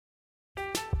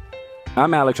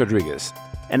I'm Alex Rodriguez.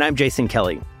 And I'm Jason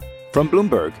Kelly. From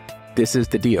Bloomberg, this is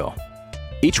The Deal.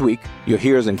 Each week, you'll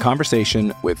hear us in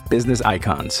conversation with business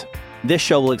icons. This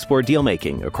show will explore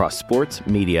deal-making across sports,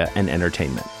 media, and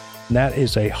entertainment. That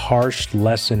is a harsh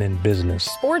lesson in business.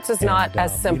 Sports is not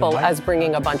as simple as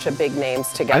bringing a bunch of big names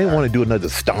together. I didn't want to do another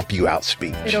stomp you out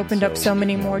speech. It opened up so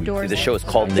many more doors. The show is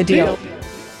called The Deal.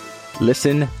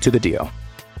 Listen to The Deal.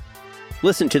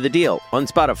 Listen to The Deal on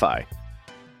Spotify.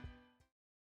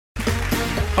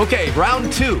 Okay,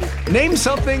 round two. Name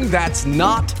something that's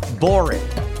not boring.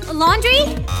 A laundry?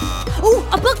 Ooh,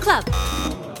 a book club.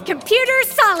 Computer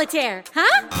solitaire,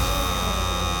 huh?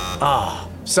 Ah,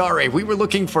 sorry, we were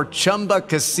looking for Chumba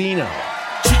Casino.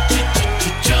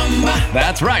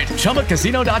 That's right,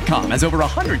 ChumbaCasino.com has over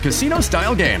 100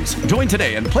 casino-style games. Join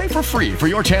today and play for free for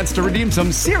your chance to redeem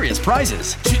some serious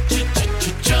prizes.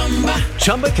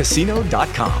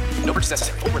 ChumbaCasino.com. No purchase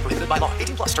necessary. Void where prohibited by law.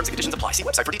 18+ terms and conditions apply. See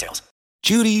website for details.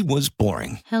 Judy was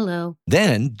boring. Hello.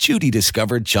 Then Judy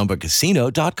discovered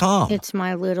ChumbaCasino.com. It's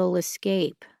my little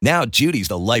escape. Now Judy's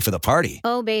the life of the party.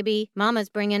 Oh, baby, mama's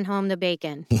bringing home the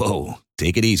bacon. Whoa,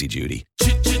 take it easy, Judy.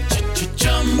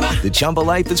 The Chumba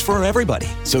life is for everybody.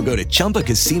 So go to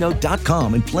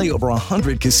ChumbaCasino.com and play over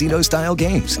 100 casino-style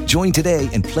games. Join today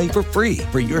and play for free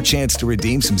for your chance to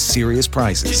redeem some serious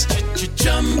prizes.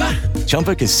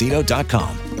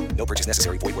 ChumbaCasino.com. No purchase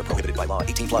necessary. Void where prohibited by law.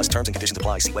 18+ terms and conditions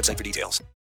apply. See website for details.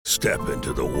 Step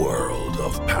into the world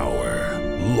of power,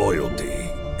 loyalty,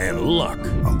 and luck.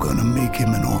 I'm gonna make him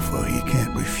an offer he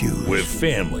can't refuse. With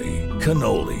family,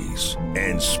 cannolis,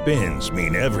 and spins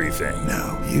mean everything.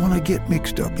 Now, you wanna get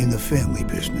mixed up in the family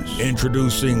business.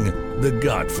 Introducing The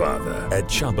Godfather at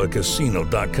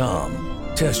ChumbaCasino.com.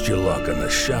 Test your luck in the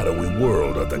shadowy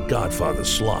world of The Godfather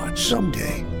slot.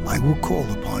 Someday, I will call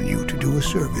upon you to do a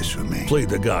service for me. Play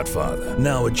The Godfather,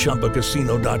 now at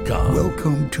ChumbaCasino.com.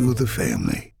 Welcome to the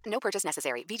family. No purchase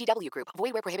necessary. VGW Group.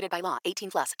 Void where prohibited by law.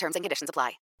 18+. Terms and conditions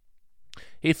apply.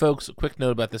 Hey folks, a quick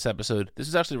note about this episode. This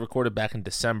was actually recorded back in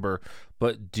December,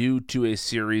 but due to a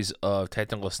series of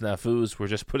technical snafus, we're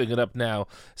just putting it up now.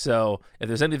 So if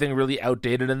there's anything really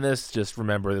outdated in this, just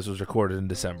remember this was recorded in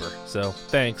December. So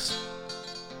thanks.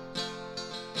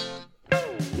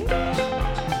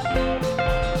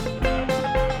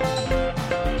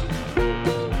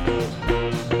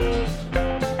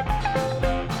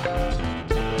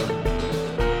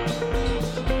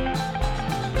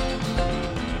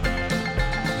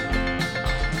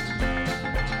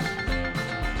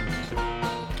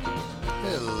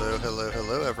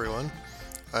 Hello everyone.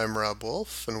 I'm Rob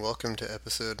Wolf, and welcome to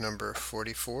episode number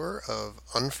 44 of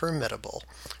Unformidable,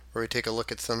 where we take a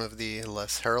look at some of the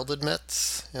less heralded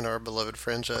Mets in our beloved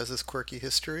franchise's quirky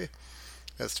history.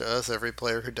 As to us, every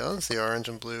player who dons the orange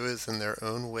and blue is in their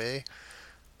own way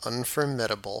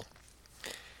unformidable.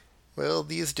 Well,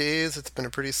 these days it's been a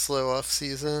pretty slow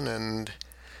off-season, and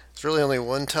there's really only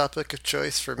one topic of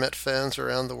choice for Met fans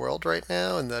around the world right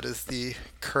now, and that is the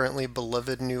currently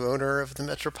beloved new owner of the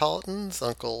Metropolitans,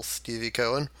 Uncle Stevie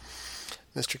Cohen.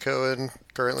 Mr. Cohen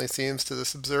currently seems to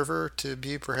this observer to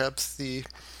be perhaps the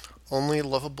only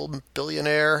lovable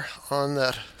billionaire on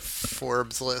that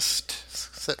Forbes list,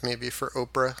 set maybe for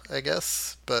Oprah, I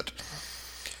guess. But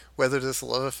whether this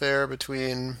love affair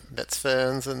between Mets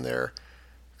fans and their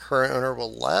current owner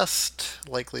will last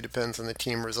likely depends on the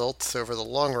team results over the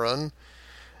long run.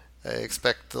 I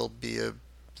expect there'll be a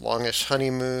longish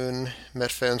honeymoon.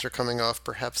 Met fans are coming off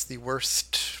perhaps the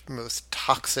worst, most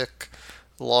toxic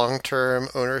long-term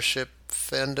ownership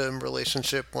fandom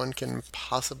relationship one can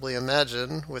possibly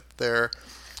imagine with their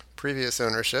previous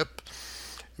ownership.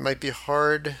 It might be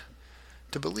hard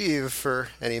to believe for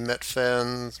any Met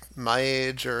fans my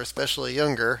age or especially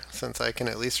younger, since I can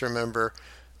at least remember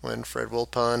when Fred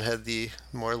Wilpon had the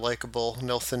more likable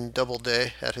Nelson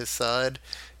Doubleday at his side,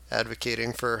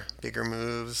 advocating for bigger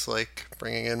moves like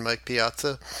bringing in Mike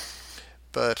Piazza.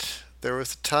 But there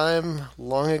was a time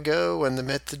long ago when the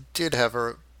Mets did have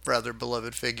a rather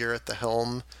beloved figure at the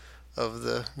helm of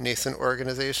the nascent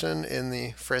organization in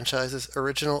the franchise's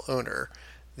original owner,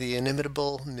 the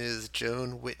inimitable Ms.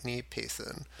 Joan Whitney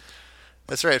Payson.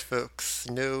 That's right, folks.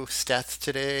 No stats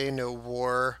today, no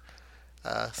war.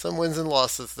 Some wins and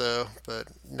losses, though, but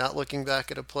not looking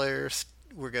back at a player.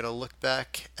 We're going to look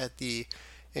back at the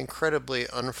incredibly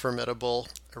unformidable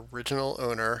original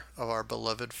owner of our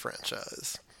beloved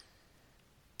franchise.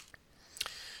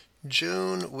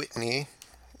 Joan Whitney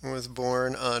was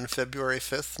born on February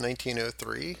 5th,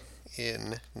 1903,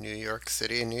 in New York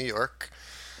City, New York.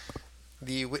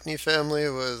 The Whitney family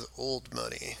was old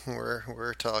money.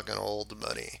 We're talking old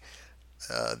money.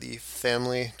 The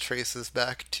family traces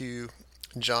back to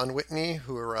John Whitney,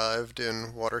 who arrived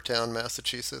in Watertown,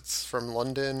 Massachusetts from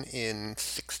London in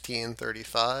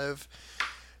 1635,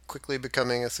 quickly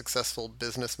becoming a successful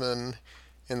businessman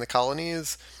in the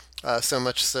colonies, so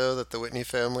much so that the Whitney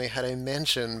family had a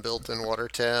mansion built in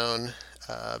Watertown,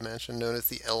 a mansion known as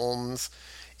the Elms,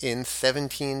 in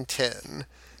 1710.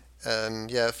 And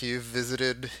yeah, if you have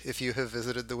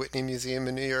visited the Whitney Museum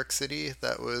in New York City,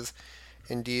 that was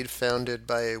indeed founded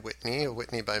by a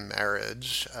Whitney by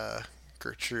marriage,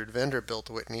 Gertrude Vanderbilt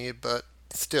Whitney, but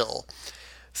still,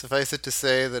 suffice it to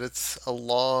say that it's a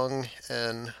long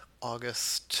and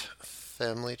august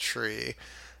family tree.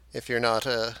 If you're not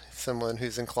someone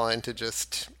who's inclined to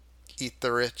just eat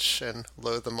the rich and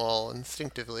loathe them all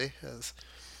instinctively, as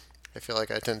I feel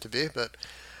like I tend to be, but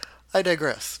I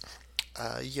digress.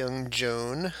 Young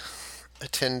Joan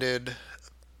attended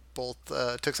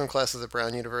took some classes at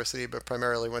Brown University, but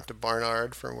primarily went to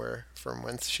Barnard, from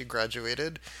whence she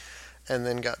graduated, and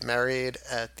then got married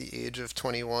at the age of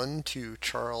 21 to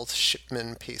Charles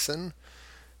Shipman Payson,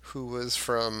 who was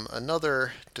from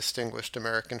another distinguished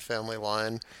American family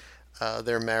line.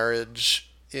 Their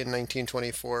marriage in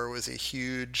 1924 was a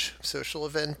huge social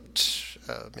event,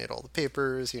 made all the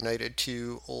papers, united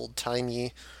two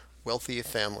old-timey, wealthy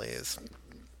families.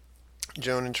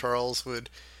 Joan and Charles would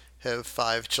have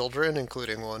 5 children,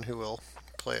 including one who will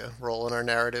play a role in our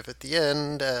narrative at the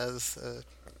end as a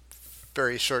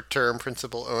very short-term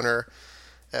principal owner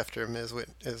after Ms.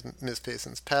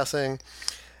 Payson's passing.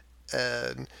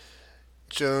 And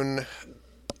Joan,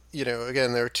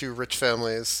 again, there were 2 rich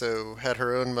families, so had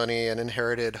her own money and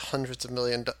inherited hundreds of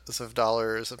millions of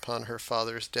dollars upon her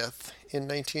father's death in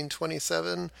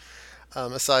 1927.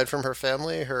 Aside from her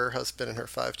family, her husband and her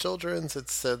 5 children,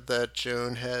 it's said that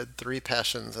Joan had 3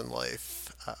 passions in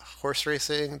life: horse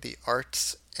racing, the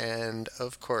arts, and,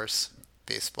 of course,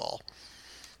 baseball.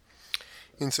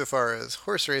 Insofar as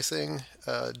horse racing,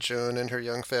 Joan and her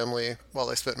young family, while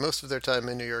they spent most of their time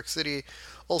in New York City,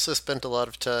 also spent a lot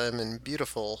of time in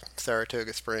beautiful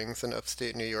Saratoga Springs in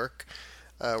upstate New York,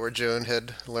 where Joan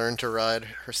had learned to ride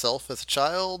herself as a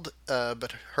child,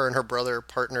 but her and her brother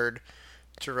partnered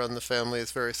to run the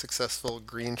family's very successful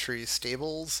Green Tree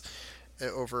Stables.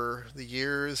 Over the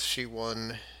years, she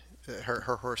won,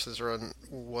 her horses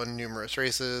won numerous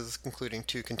races, including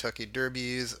 2 Kentucky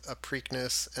Derbies, a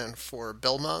Preakness, and 4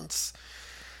 Belmonts.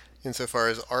 Insofar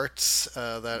as arts,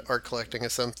 that art collecting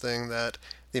is something that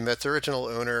the Met's original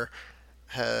owner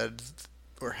had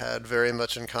very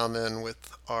much in common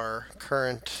with our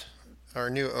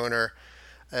new owner,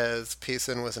 as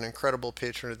Payson was an incredible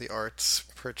patron of the arts,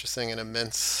 purchasing an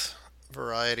immense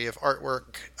variety of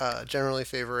artwork, generally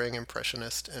favoring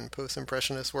Impressionist and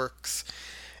Post-Impressionist works,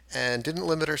 and didn't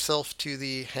limit herself to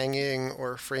the hanging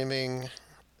or framing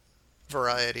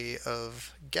variety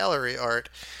of gallery art.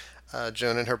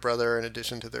 Joan and her brother, in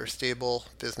addition to their stable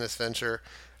business venture,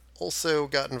 also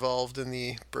got involved in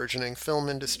the burgeoning film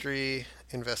industry,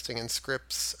 investing in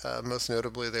scripts. Most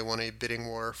notably, they won a bidding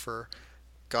war for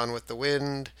Gone with the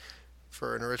Wind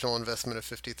for an original investment of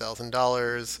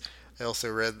 $50,000. I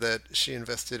also read that she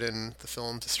invested in the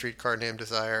films A Streetcar Named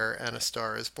Desire and A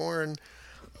Star is Born.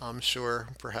 I'm sure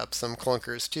perhaps some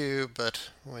clunkers too, but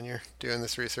when you're doing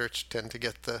this research, you tend to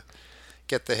get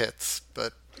the hits.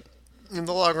 But in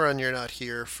the long run, you're not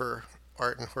here for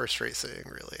art and horse racing,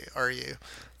 really, are you?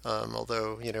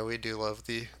 Although, we do love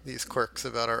these quirks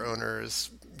about our owners,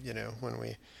 when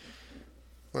we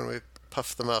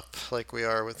puff them up like we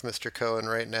are with Mr. Cohen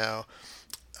right now.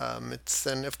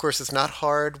 And of course it's not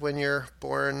hard when you're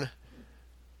born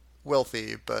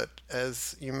wealthy, but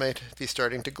as you might be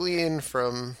starting to glean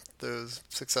from those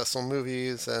successful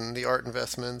movies and the art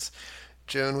investments,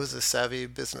 Joan was a savvy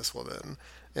businesswoman.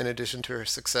 In addition to her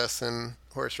success in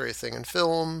horse racing and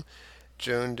film,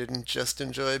 Joan didn't just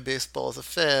enjoy baseball as a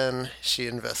fan, she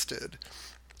invested.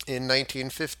 In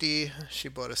 1950, she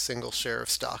bought a single share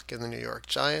of stock in the New York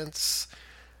Giants.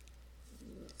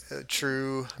 A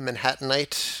true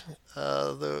Manhattanite,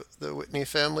 the Whitney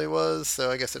family was,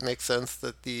 so I guess it makes sense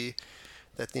that the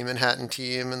Manhattan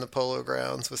team in the Polo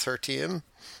Grounds was her team.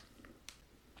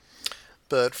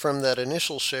 But from that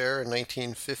initial share in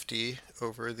 1950,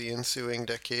 over the ensuing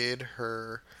decade,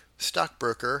 her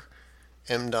stockbroker,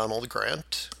 M. Donald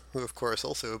Grant, who of course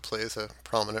also plays a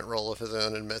prominent role of his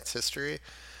own in Mets history,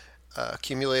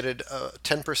 accumulated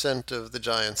 10% of the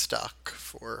Giants stock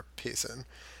for Payson.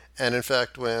 And in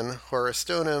fact, when Horace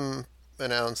Stoneham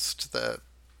announced that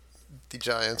the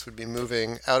Giants would be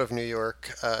moving out of New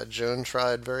York, Joan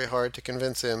tried very hard to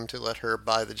convince him to let her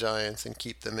buy the Giants and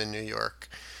keep them in New York.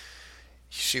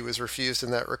 She was refused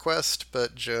in that request,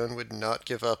 but Joan would not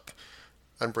give up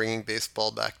on bringing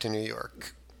baseball back to New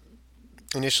York.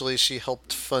 Initially, she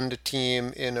helped fund a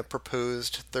team in a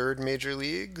proposed third major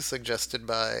league suggested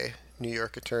by New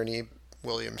York attorney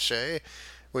William Shea,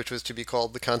 which was to be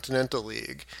called the Continental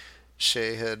League.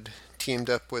 Shea had teamed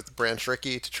up with Branch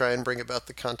Rickey to try and bring about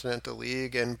the Continental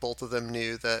League, and both of them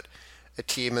knew that a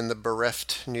team in the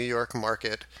bereft New York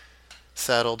market,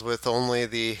 saddled with only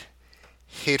the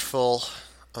hateful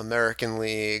American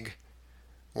League,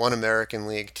 one American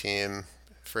League team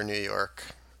for New York,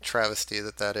 travesty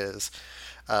that is,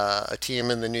 a team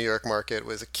in the New York market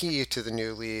was a key to the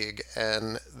new league,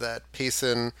 and that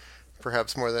Payson,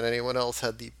 perhaps more than anyone else,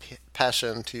 had the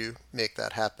passion to make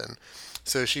that happen.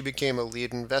 So she became a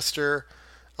lead investor,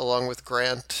 along with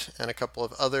Grant and a couple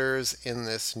of others, in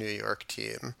this New York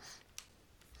team.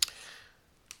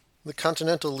 The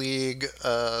Continental League,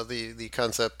 the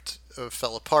concept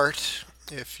fell apart.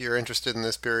 If you're interested in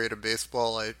this period of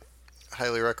baseball, I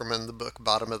highly recommend the book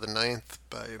Bottom of the Ninth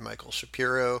by Michael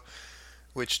Shapiro,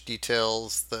 which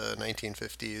details the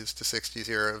 1950s to 60s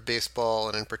era of baseball,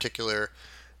 and in particular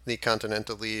the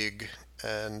Continental League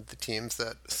and the teams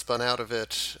that spun out of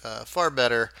it far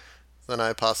better than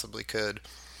I possibly could.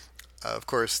 Of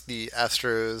course, the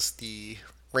Astros, the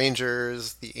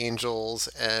Rangers, the Angels,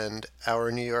 and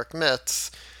our New York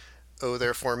Mets owe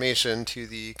their formation to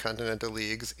the Continental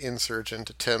League's insurgent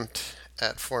attempt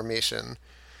at formation.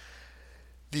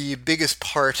 The biggest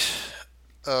part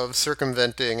of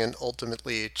circumventing and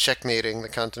ultimately checkmating the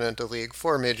Continental League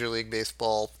for Major League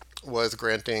Baseball was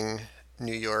granting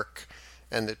New York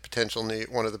and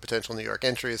one of the potential New York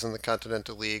entries in the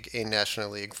Continental League a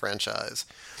National League franchise.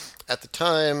 At the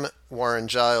time, Warren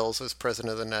Giles was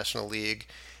president of the National League,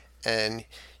 and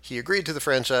he agreed to the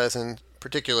franchise in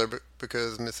particular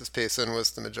because Mrs. Payson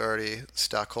was the majority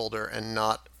stockholder and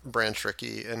not Branch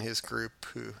Rickey and his group,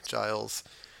 who Giles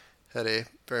had a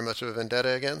very much of a vendetta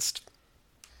against.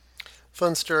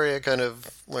 Fun story I kind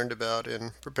of learned about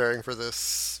in preparing for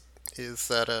this is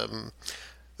that,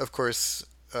 of course,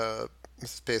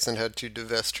 Mrs. Payson had to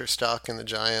divest her stock in the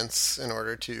Giants in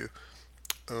order to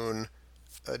own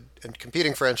a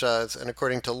competing franchise, and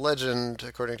according to legend,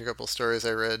 according to a couple of stories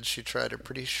I read, she tried a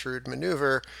pretty shrewd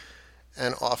maneuver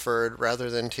and offered, rather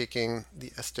than taking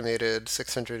the estimated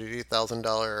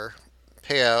 $680,000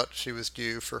 payout she was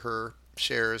due for her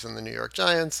shares in the New York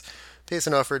Giants,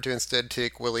 Payson offered to instead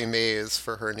take Willie Mays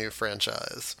for her new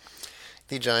franchise.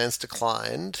 The Giants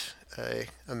declined. I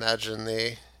imagine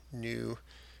they knew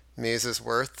Mays'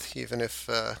 worth, even if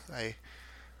I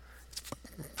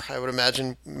would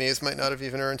imagine Mays might not have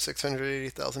even earned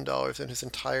 $680,000 in his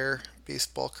entire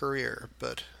baseball career,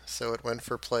 but so it went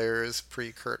for players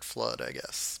pre-Curt Flood, I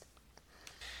guess.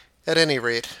 At any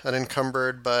rate,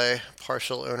 unencumbered by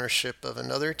partial ownership of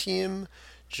another team,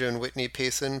 Joan Whitney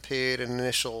Payson paid an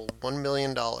initial $1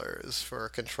 million for a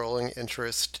controlling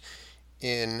interest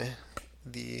in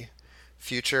the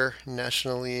future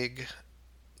National League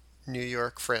New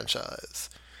York franchise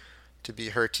to be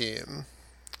her team.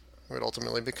 It would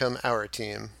ultimately become our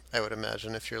team, I would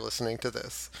imagine, if you're listening to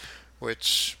this,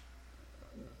 which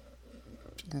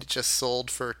just sold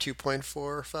for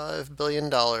 $2.45 billion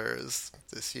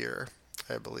this year,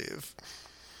 I believe.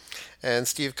 And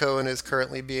Steve Cohen is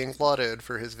currently being lauded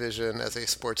for his vision as a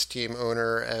sports team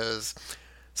owner, as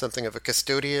something of a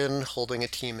custodian, holding a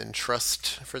team in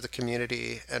trust for the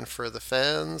community and for the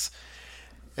fans.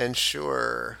 And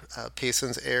sure,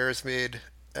 Payson's heirs made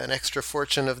an extra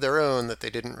fortune of their own that they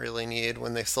didn't really need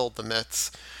when they sold the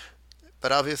Mets.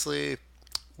 But obviously,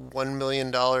 $1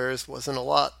 million wasn't a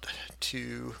lot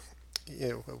to,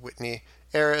 a Whitney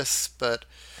heiress, but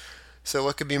so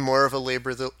what could be more of a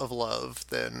labor of love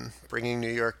than bringing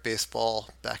New York baseball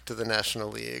back to the National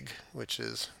League, which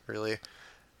is really,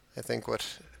 I think,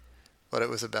 what it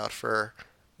was about for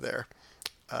there.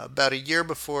 About a year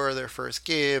before their first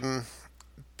game,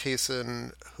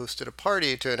 Payson hosted a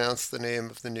party to announce the name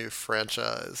of the new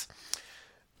franchise.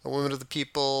 A woman of the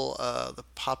people, the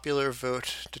popular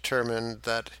vote determined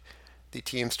that the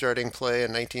team starting play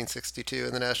in 1962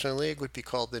 in the National League would be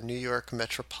called the New York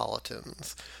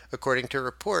Metropolitans. According to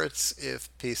reports, if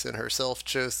Payson herself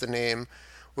chose the name,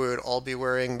 we would all be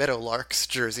wearing Meadowlarks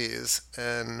jerseys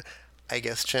and, I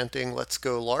guess, chanting "Let's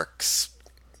go Larks."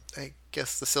 I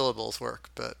guess the syllables work,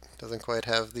 but doesn't quite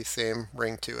have the same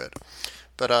ring to it.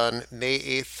 But on May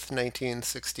 8th,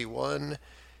 1961,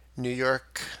 New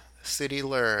York City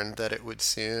learned that it would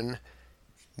soon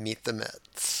meet the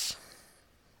Mets.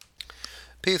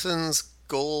 Payson's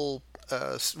goal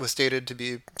was stated to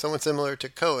be somewhat similar to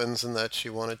Cohen's in that she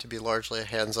wanted to be largely a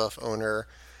hands-off owner,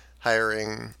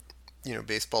 hiring,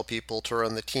 baseball people to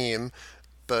run the team.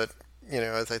 But,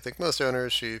 as I think most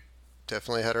owners, she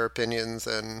definitely had her opinions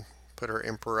and put her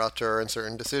imperator on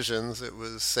certain decisions. It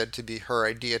was said to be her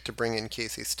idea to bring in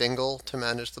Casey Stengel to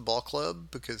manage the ball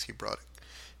club because he brought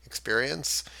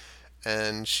experience,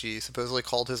 and she supposedly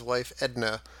called his wife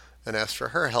Edna and asked for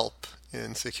her help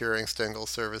in securing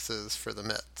Stengel's services for the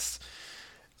Mets.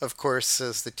 Of course,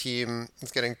 as the team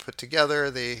is getting put together,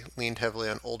 they leaned heavily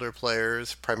on older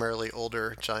players, primarily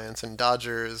older Giants and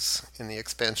Dodgers in the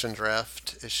expansion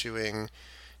draft, issuing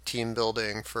team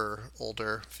building for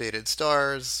older faded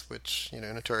stars, which,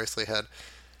 notoriously had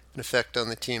an effect on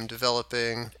the team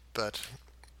developing, but,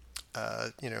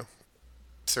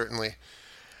 certainly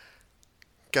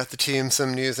got the team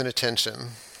some news and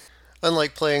attention.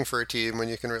 Unlike playing for a team when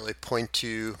you can really point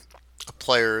to a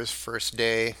player's first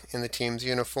day in the team's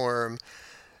uniform,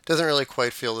 it doesn't really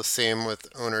quite feel the same with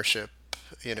ownership.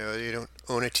 You don't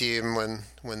own a team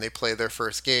when they play their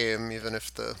first game, even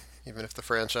if the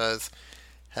franchise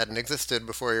hadn't existed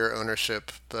before your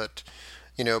ownership. But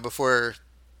before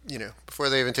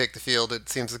they even take the field, it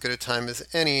seems as good a time as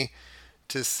any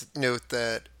to note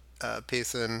that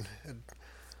Payson had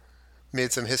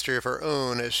made some history of her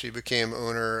own as she became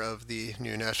owner of the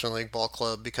new National League Ball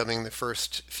Club, becoming the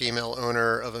first female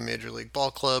owner of a Major League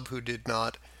Ball Club who did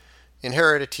not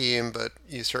inherit a team but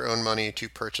used her own money to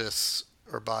purchase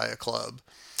or buy a club.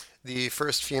 The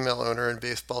first female owner in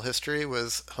baseball history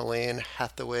was Helene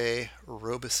Hathaway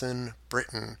Robeson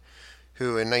Britton,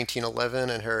 who in 1911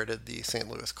 inherited the St.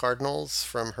 Louis Cardinals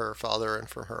from her father and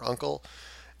from her uncle,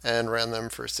 and ran them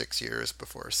for 6 years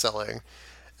before selling.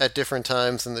 At different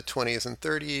times in the 20s and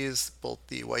 30s, both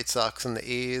the White Sox and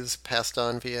the A's passed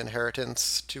on via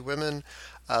inheritance to women,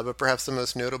 but perhaps the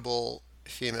most notable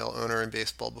female owner in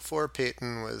baseball before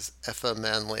Payton was Effa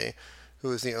Manley, who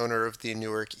was the owner of the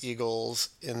Newark Eagles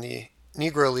in the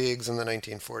Negro Leagues in the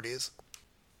 1940s.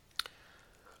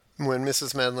 When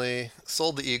Mrs. Manley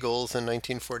sold the Eagles in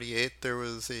 1948, there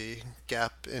was a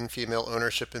gap in female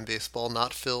ownership in baseball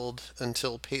not filled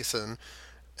until Payson.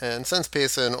 And since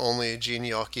Payson, only Gene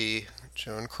Yawkey,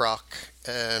 Joan Kroc,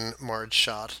 and Marge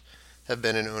Schott have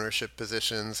been in ownership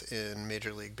positions in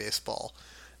Major League Baseball.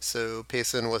 So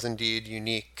Payson was indeed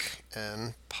unique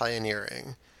and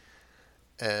pioneering.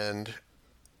 And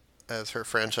as her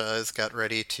franchise got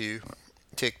ready to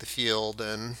take the field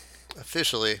and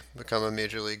officially become a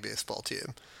Major League Baseball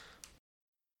team.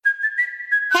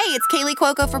 Hey, it's Kaylee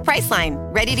Cuoco for Priceline.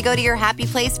 Ready to go to your happy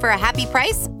place for a happy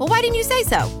price? Well, why didn't you say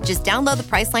so? Just download the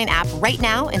Priceline app right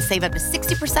now and save up to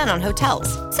 60% on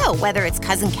hotels. So whether it's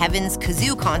Cousin Kevin's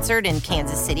Kazoo Concert in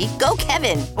Kansas City, go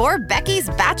Kevin, or Becky's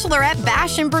Bachelorette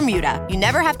Bash in Bermuda, you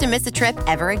never have to miss a trip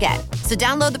ever again. So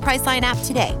download the Priceline app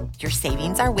today. Your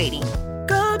savings are waiting.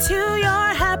 Go to your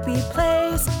happy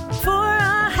place for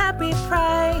a happy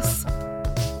price.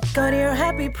 Go to your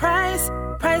happy price,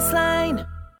 Priceline.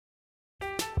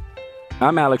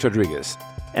 I'm Alex Rodriguez.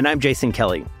 And I'm Jason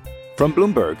Kelly. From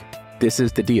Bloomberg, this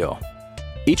is The Deal.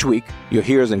 Each week, you'll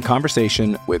hear us in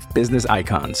conversation with business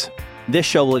icons. This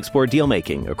show will explore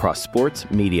deal-making across sports,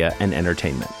 media, and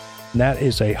entertainment. That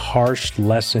is a harsh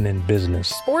lesson in business.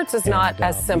 Sports is not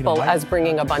as simple as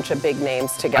bringing a bunch of big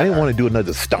names together. I didn't want to do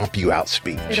another stomp you out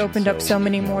speech. It opened up so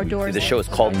many more doors. The show is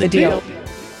called The Deal.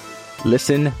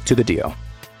 Listen to The Deal.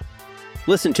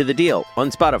 Listen to The Deal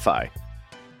on Spotify.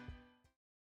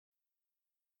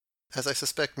 As I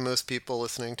suspect most people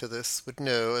listening to this would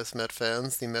know, as Met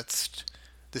fans,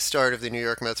 the start of the New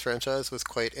York Mets franchise was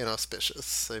quite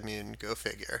inauspicious. I mean, go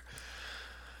figure.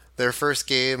 Their first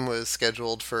game was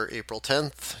scheduled for April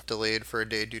 10th, delayed for a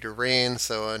day due to rain,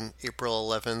 so on April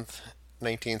 11th,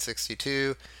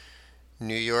 1962,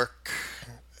 New York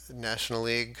National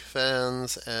League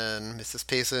fans and Mrs.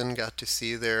 Payson got to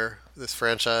see this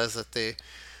franchise that they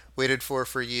waited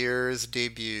for years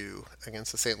debut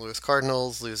against the St. Louis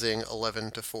Cardinals, losing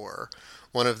 11-4.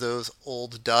 One of those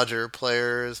old Dodger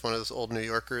players, one of those old New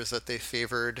Yorkers that they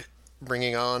favored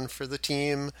bringing on for the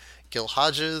team, Gil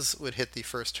Hodges, would hit the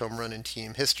first home run in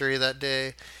team history that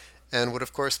day, and would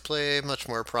of course play a much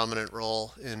more prominent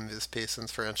role in Ms.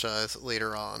 Payson's franchise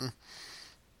later on.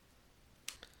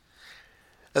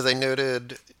 As I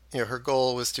noted, her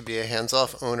goal was to be a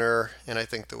hands-off owner, and I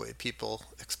think the way people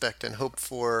expect and hope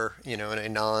for, in a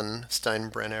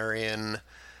non-Steinbrennerian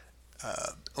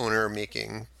owner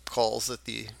making calls that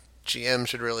the GM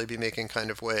should really be making kind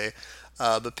of way.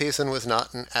 But Payson was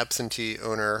not an absentee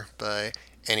owner by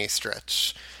any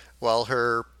stretch. While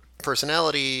her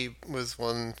personality was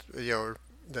one,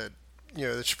 that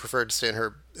she preferred to stay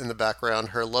in the background,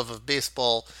 her love of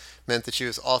baseball meant that she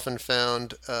was often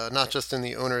found not just in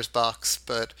the owner's box,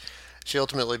 but she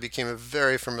ultimately became a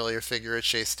very familiar figure at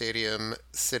Shea Stadium,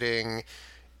 sitting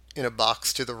in a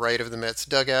box to the right of the Mets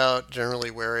dugout, generally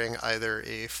wearing either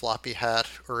a floppy hat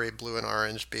or a blue and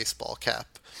orange baseball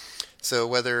cap. So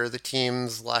whether the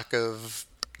team's lack of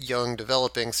young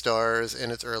developing stars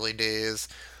in its early days,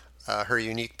 her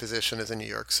unique position as a New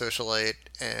York socialite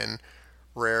and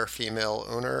rare female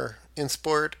owner in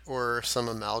sport, or some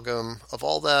amalgam of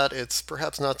all that, it's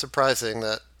perhaps not surprising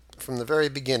that from the very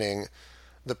beginning,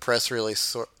 the press really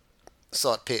sought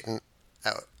Peyton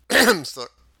out.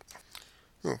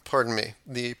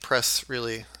 The press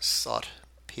really sought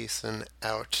Payson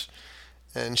out,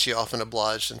 and she often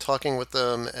obliged in talking with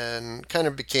them, and kind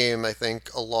of became, I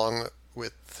think, along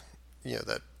with,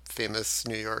 that famous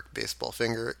New York baseball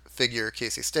figure,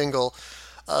 Casey Stengel,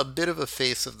 a bit of a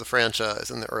face of the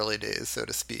franchise in the early days, so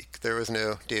to speak. There was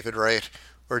no David Wright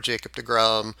or Jacob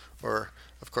deGrom or,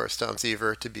 of course, Tom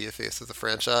Seaver to be a face of the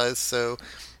franchise. So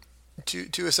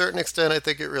to a certain extent, I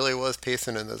think it really was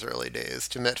Payson in those early days.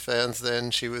 To Met fans then,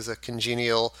 she was a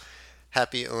congenial,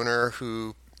 happy owner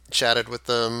who chatted with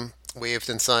them, waved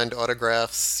and signed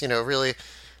autographs, really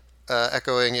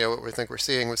echoing, what we think we're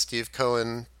seeing with Steve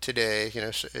Cohen today,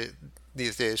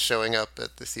 these days showing up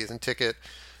at the season ticket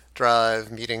drive,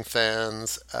 meeting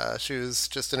fans. She was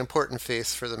just an important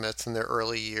face for the Mets in their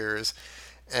early years,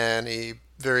 and a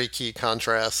very key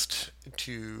contrast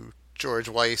to George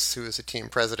Weiss, who was a team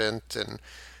president and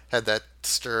had that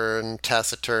stern,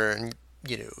 taciturn,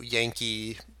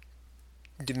 Yankee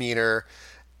demeanor,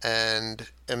 and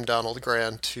M. Donald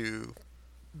Grant, who,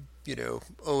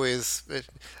 always,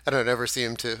 never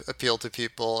seemed to appeal to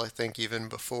people, I think even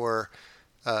before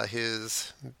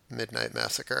his Midnight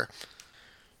Massacre.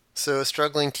 So a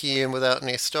struggling team without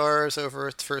any stars over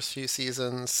its first few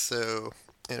seasons. So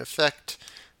in effect,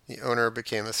 the owner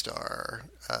became a star,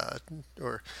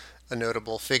 or a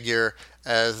notable figure,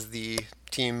 as the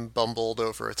team bumbled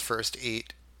over its first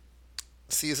 8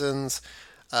 seasons.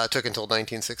 Took until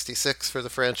 1966 for the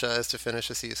franchise to finish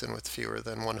a season with fewer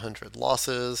than 100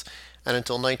 losses, and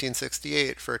until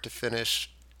 1968 for it to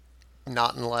finish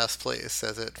not in last place,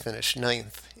 as it finished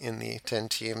 9th in the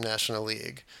 10-team National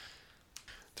League.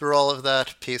 Through all of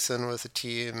that, Payson was the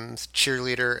team's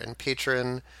cheerleader and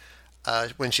patron.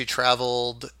 When she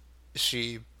traveled,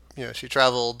 she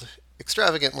traveled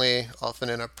extravagantly, often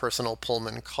in a personal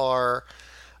Pullman car,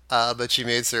 but she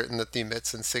made certain that the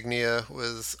Mets insignia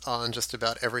was on just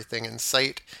about everything in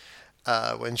sight.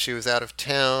 When she was out of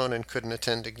town and couldn't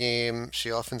attend a game,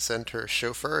 she often sent her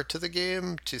chauffeur to the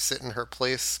game to sit in her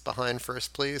place behind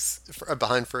first base,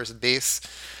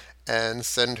 and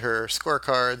send her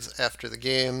scorecards after the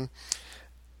game.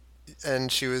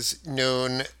 And she was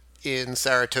known in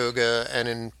Saratoga and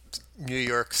in New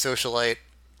York socialite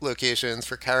locations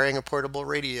for carrying a portable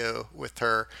radio with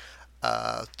her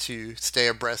to stay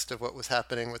abreast of what was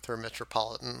happening with her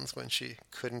Metropolitans when she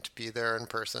couldn't be there in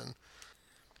person.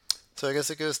 So I guess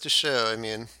it goes to show,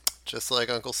 just like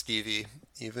Uncle Stevie,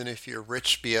 even if you're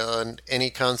rich beyond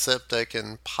any concept I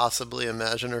can possibly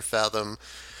imagine or fathom,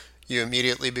 you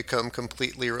immediately become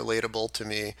completely relatable to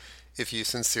me if you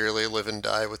sincerely live and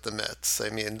die with the Mets.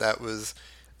 That was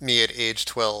me at age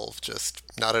 12, just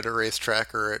not at a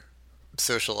racetrack or at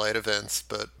socialite events,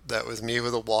 but that was me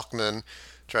with a Walkman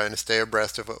trying to stay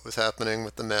abreast of what was happening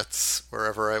with the Mets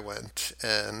wherever I went.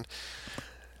 And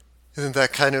isn't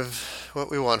that kind of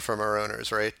what we want from our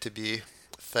owners, right? To be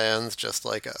fans just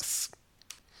like us.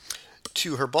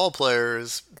 To her ball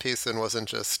players, Payson wasn't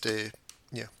just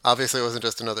obviously wasn't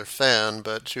just another fan,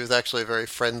 but she was actually a very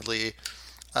friendly,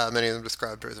 many of them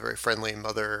described her as a very friendly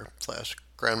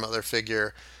mother/grandmother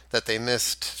figure that they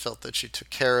missed, felt that she took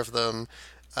care of them.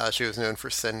 She was known for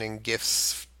sending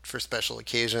gifts for special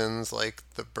occasions like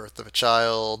the birth of a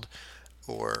child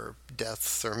or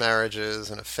deaths or marriages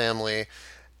in a family.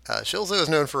 She also was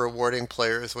known for rewarding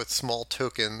players with small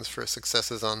tokens for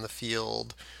successes on the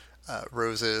field,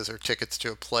 roses or tickets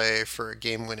to a play for a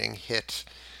game-winning hit,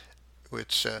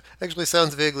 which actually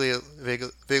sounds vaguely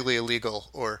illegal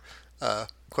or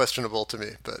questionable to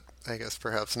me, but I guess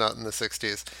perhaps not in the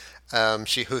 60s.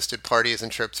 She hosted parties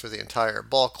and trips for the entire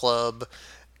ball club,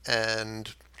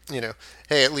 and,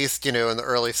 hey, at least, in the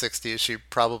early 60s, she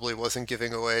probably wasn't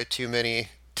giving away too many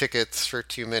tickets for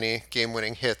too many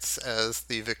game-winning hits, as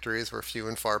the victories were few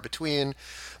and far between.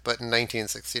 But in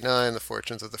 1969, the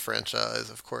fortunes of the franchise,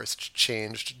 of course,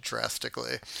 changed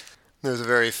drastically. There's a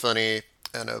very funny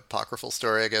and apocryphal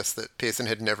story, I guess, that Payson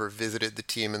had never visited the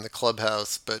team in the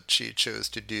clubhouse, but she chose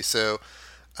to do so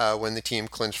when the team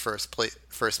clinched first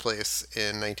place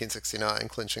in 1969,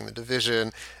 clinching the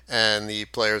division, and the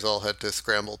players all had to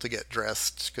scramble to get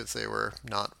dressed because they were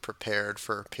not prepared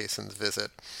for Payson's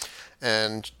visit.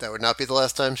 And that would not be the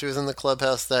last time she was in the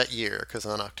clubhouse that year, because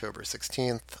on October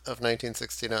 16th of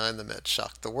 1969, the Mets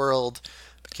shocked the world,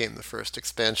 became the first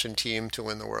expansion team to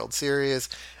win the World Series,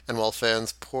 and while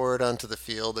fans poured onto the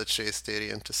field at Shea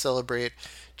Stadium to celebrate,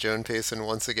 Joan Payson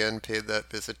once again paid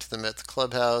that visit to the Mets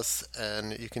clubhouse,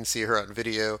 and you can see her on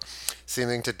video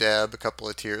seeming to dab a couple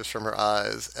of tears from her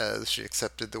eyes as she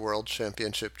accepted the World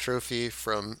Championship trophy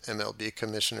from MLB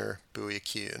Commissioner Bowie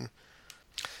Kuhn.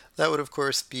 That would, of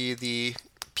course, be the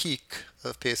peak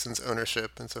of Payson's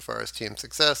ownership insofar as team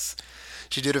success.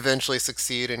 She did eventually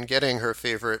succeed in getting her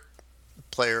favorite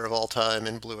player of all time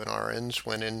in blue and orange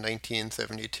when in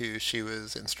 1972 she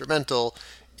was instrumental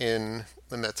in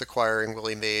the Mets acquiring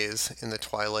Willie Mays in the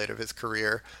twilight of his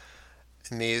career.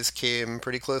 Mays came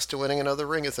pretty close to winning another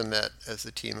ring as a Met, as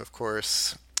the team, of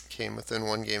course, came within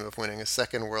one game of winning a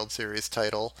second World Series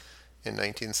title in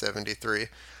 1973.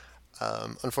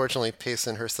 Unfortunately,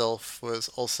 Payson herself was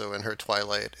also in her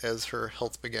twilight as her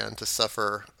health began to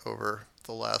suffer over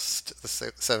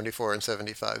the 74 and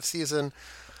 75 season.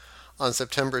 On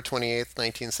September 28,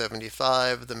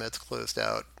 1975, the Mets closed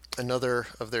out another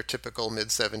of their typical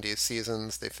mid-70s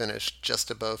seasons. They finished just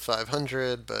above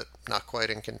 500, but not quite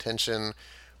in contention,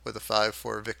 with a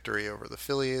 5-4 victory over the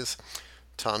Phillies.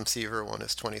 Tom Seaver won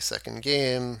his 22nd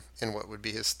game in what would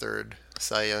be his third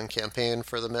Cy Young campaign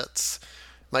for the Mets.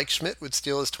 Mike Schmidt would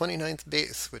steal his 29th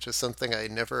base, which is something I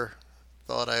never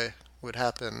thought would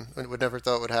happen, and never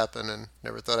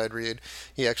thought I'd read.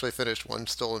 He actually finished one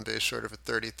stolen base short of a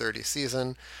 30-30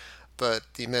 season, but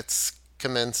the Mets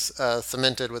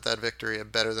cemented with that victory a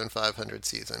better than 500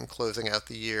 season, closing out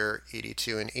the year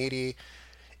 82-80.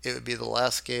 It would be the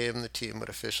last game the team would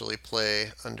officially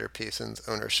play under Payson's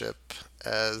ownership,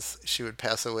 as she would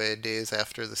pass away days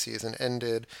after the season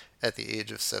ended at the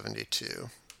age of 72.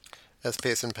 As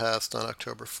Payson passed on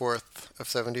October 4th of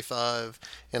 75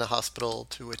 in a hospital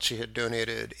to which she had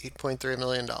donated $8.3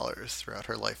 million throughout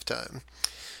her lifetime.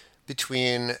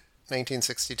 Between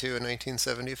 1962 and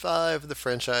 1975, the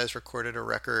franchise recorded a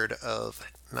record of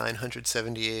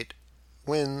 978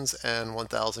 wins and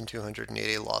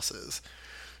 1,280 losses.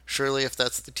 Surely if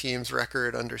that's the team's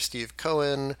record under Steve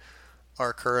Cohen,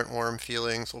 our current warm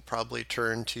feelings will probably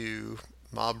turn to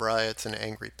mob riots and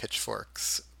angry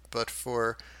pitchforks. But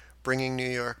for bringing New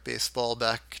York baseball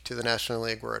back to the National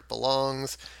League where it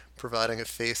belongs, providing a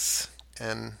face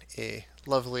and a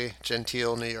lovely,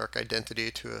 genteel New York identity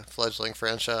to a fledgling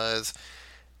franchise,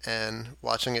 and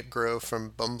watching it grow from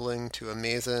bumbling to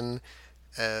amazing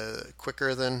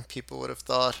quicker than people would have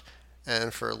thought,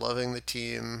 and for loving the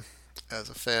team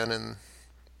as a fan in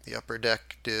the upper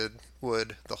deck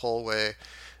would the whole way.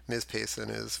 Ms. Payson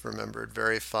is remembered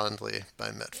very fondly by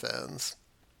Met fans.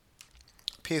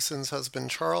 Payson's husband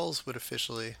Charles would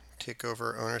officially take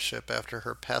over ownership after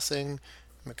her passing,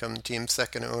 become the team's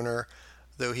second owner,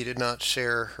 though he did not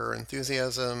share her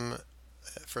enthusiasm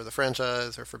for the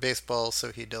franchise or for baseball,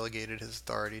 so he delegated his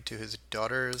authority to his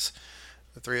daughters,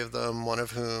 the three of them, one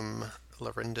of whom,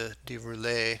 Lorinda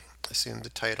DeRoulet, assumed the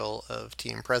title of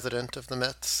team president of the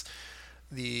Mets.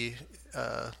 They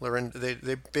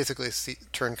basically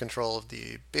turned control of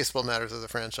the baseball matters of the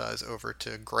franchise over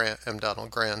to Donald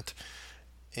Grant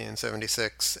in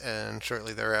 76, and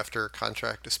shortly thereafter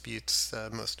contract disputes,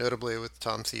 most notably with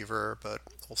Tom Seaver, but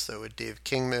also with Dave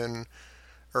Kingman,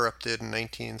 erupted in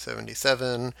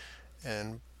 1977,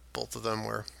 and both of them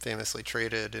were famously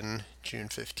traded in June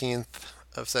 15th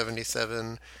of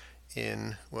 77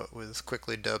 in what was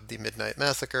quickly dubbed the Midnight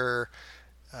Massacre.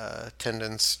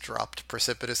 Attendance dropped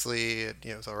precipitously.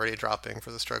 It was already dropping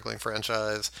for the struggling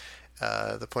franchise,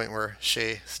 the point where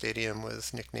Shea Stadium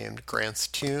was nicknamed Grant's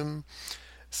Tomb.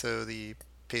 So the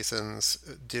Paysons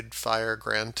did fire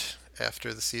Grant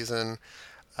after the season,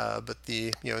 but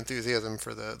the enthusiasm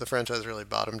for the franchise really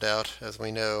bottomed out, as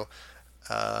we know,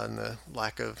 and the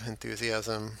lack of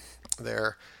enthusiasm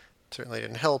there certainly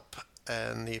didn't help.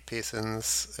 And the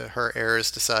Paysons, her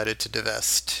heirs, decided to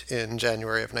divest in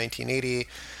January of 1980.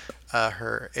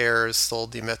 Her heirs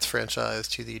sold the Mets franchise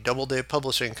to the Doubleday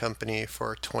Publishing Company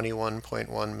for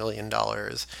 $21.1 million,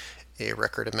 a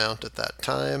record amount at that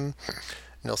time.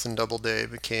 Nelson Doubleday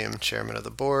became chairman of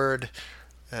the board,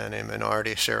 and a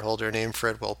minority shareholder named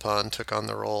Fred Wilpon took on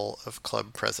the role of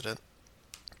club president.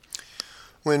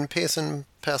 When Payson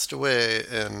passed away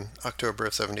in October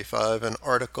of 75, an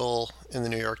article in the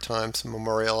New York Times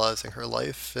memorializing her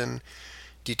life and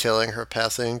detailing her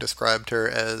passing described her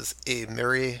as a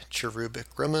merry,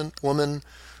 cherubic woman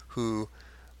who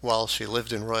while she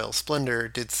lived in royal splendor,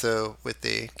 did so with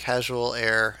a casual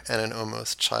air and an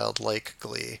almost childlike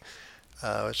glee,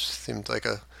 which seemed like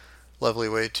a lovely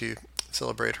way to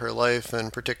celebrate her life,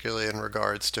 and particularly in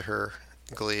regards to her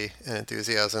glee and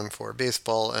enthusiasm for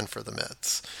baseball and for the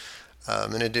Mets.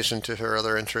 In addition to her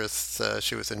other interests,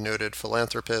 she was a noted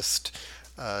philanthropist,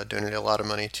 donated a lot of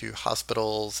money to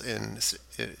hospitals, and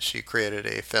she created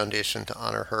a foundation to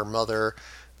honor her mother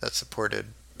that supported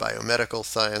biomedical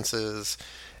sciences,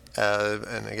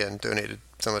 and again, donated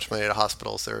so much money to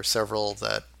hospitals. There are several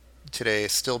that today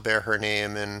still bear her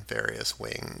name in various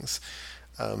wings.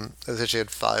 As she had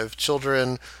 5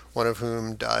 children, one of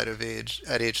whom died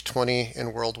at age 20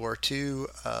 in World War II.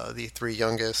 The 3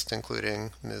 youngest,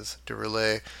 including Ms. de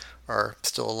Roulet, are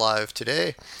still alive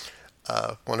today.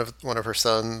 One of her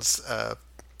sons,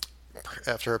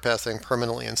 after her passing,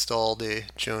 permanently installed a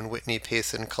Joan Whitney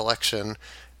Payson collection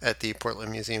at the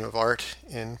Portland Museum of Art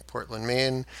in Portland,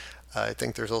 Maine. I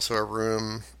think there's also a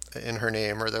room in her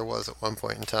name, or there was at one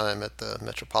point in time, at the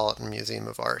Metropolitan Museum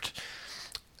of Art.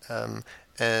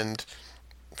 And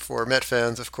for Met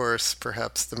fans, of course,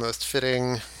 perhaps the most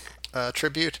fitting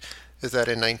tribute is that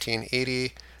in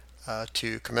 1980,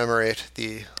 to commemorate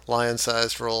the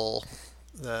lion-sized role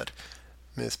that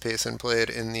Ms. Payson played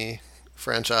in the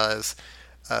franchise,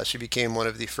 she became one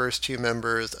of the first 2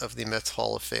 members of the Mets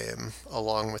Hall of Fame,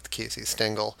 along with Casey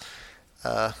Stengel.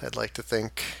 I'd like to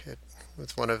think it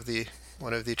was one of the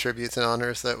tributes and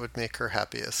honors that would make her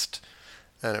happiest,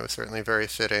 and it was certainly very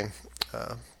fitting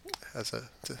as a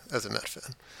Met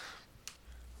fan.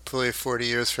 Hopefully 40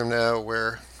 years from now,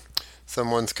 where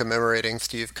someone's commemorating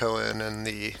Steve Cohen and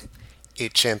the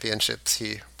 8 championships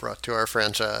he brought to our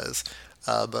franchise,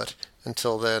 but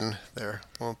until then, there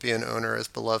won't be an owner as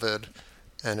beloved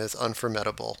and as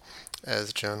unforgettable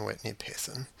as Joan Whitney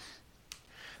Payson.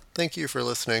 Thank you for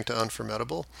listening to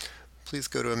Unforgettable. Please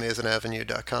go to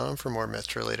AmazingAvenue.com for more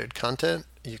Mets-related content.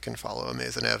 You can follow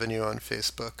Amazing Avenue on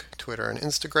Facebook, Twitter, and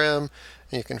Instagram,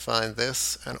 and you can find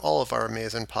this and all of our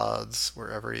Amazing pods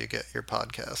wherever you get your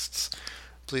podcasts.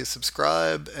 Please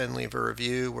subscribe and leave a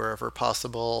review wherever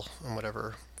possible, on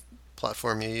whatever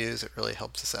platform you use. It really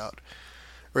helps us out.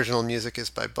 Original music is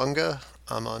by Bunga.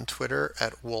 I'm on Twitter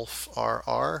at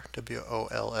WolfRR,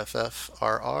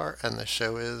 WOLFFRR, and the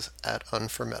show is at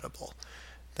Unforgettable.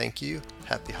 Thank you,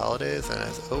 happy holidays, and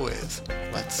as always,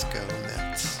 let's go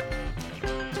Mets.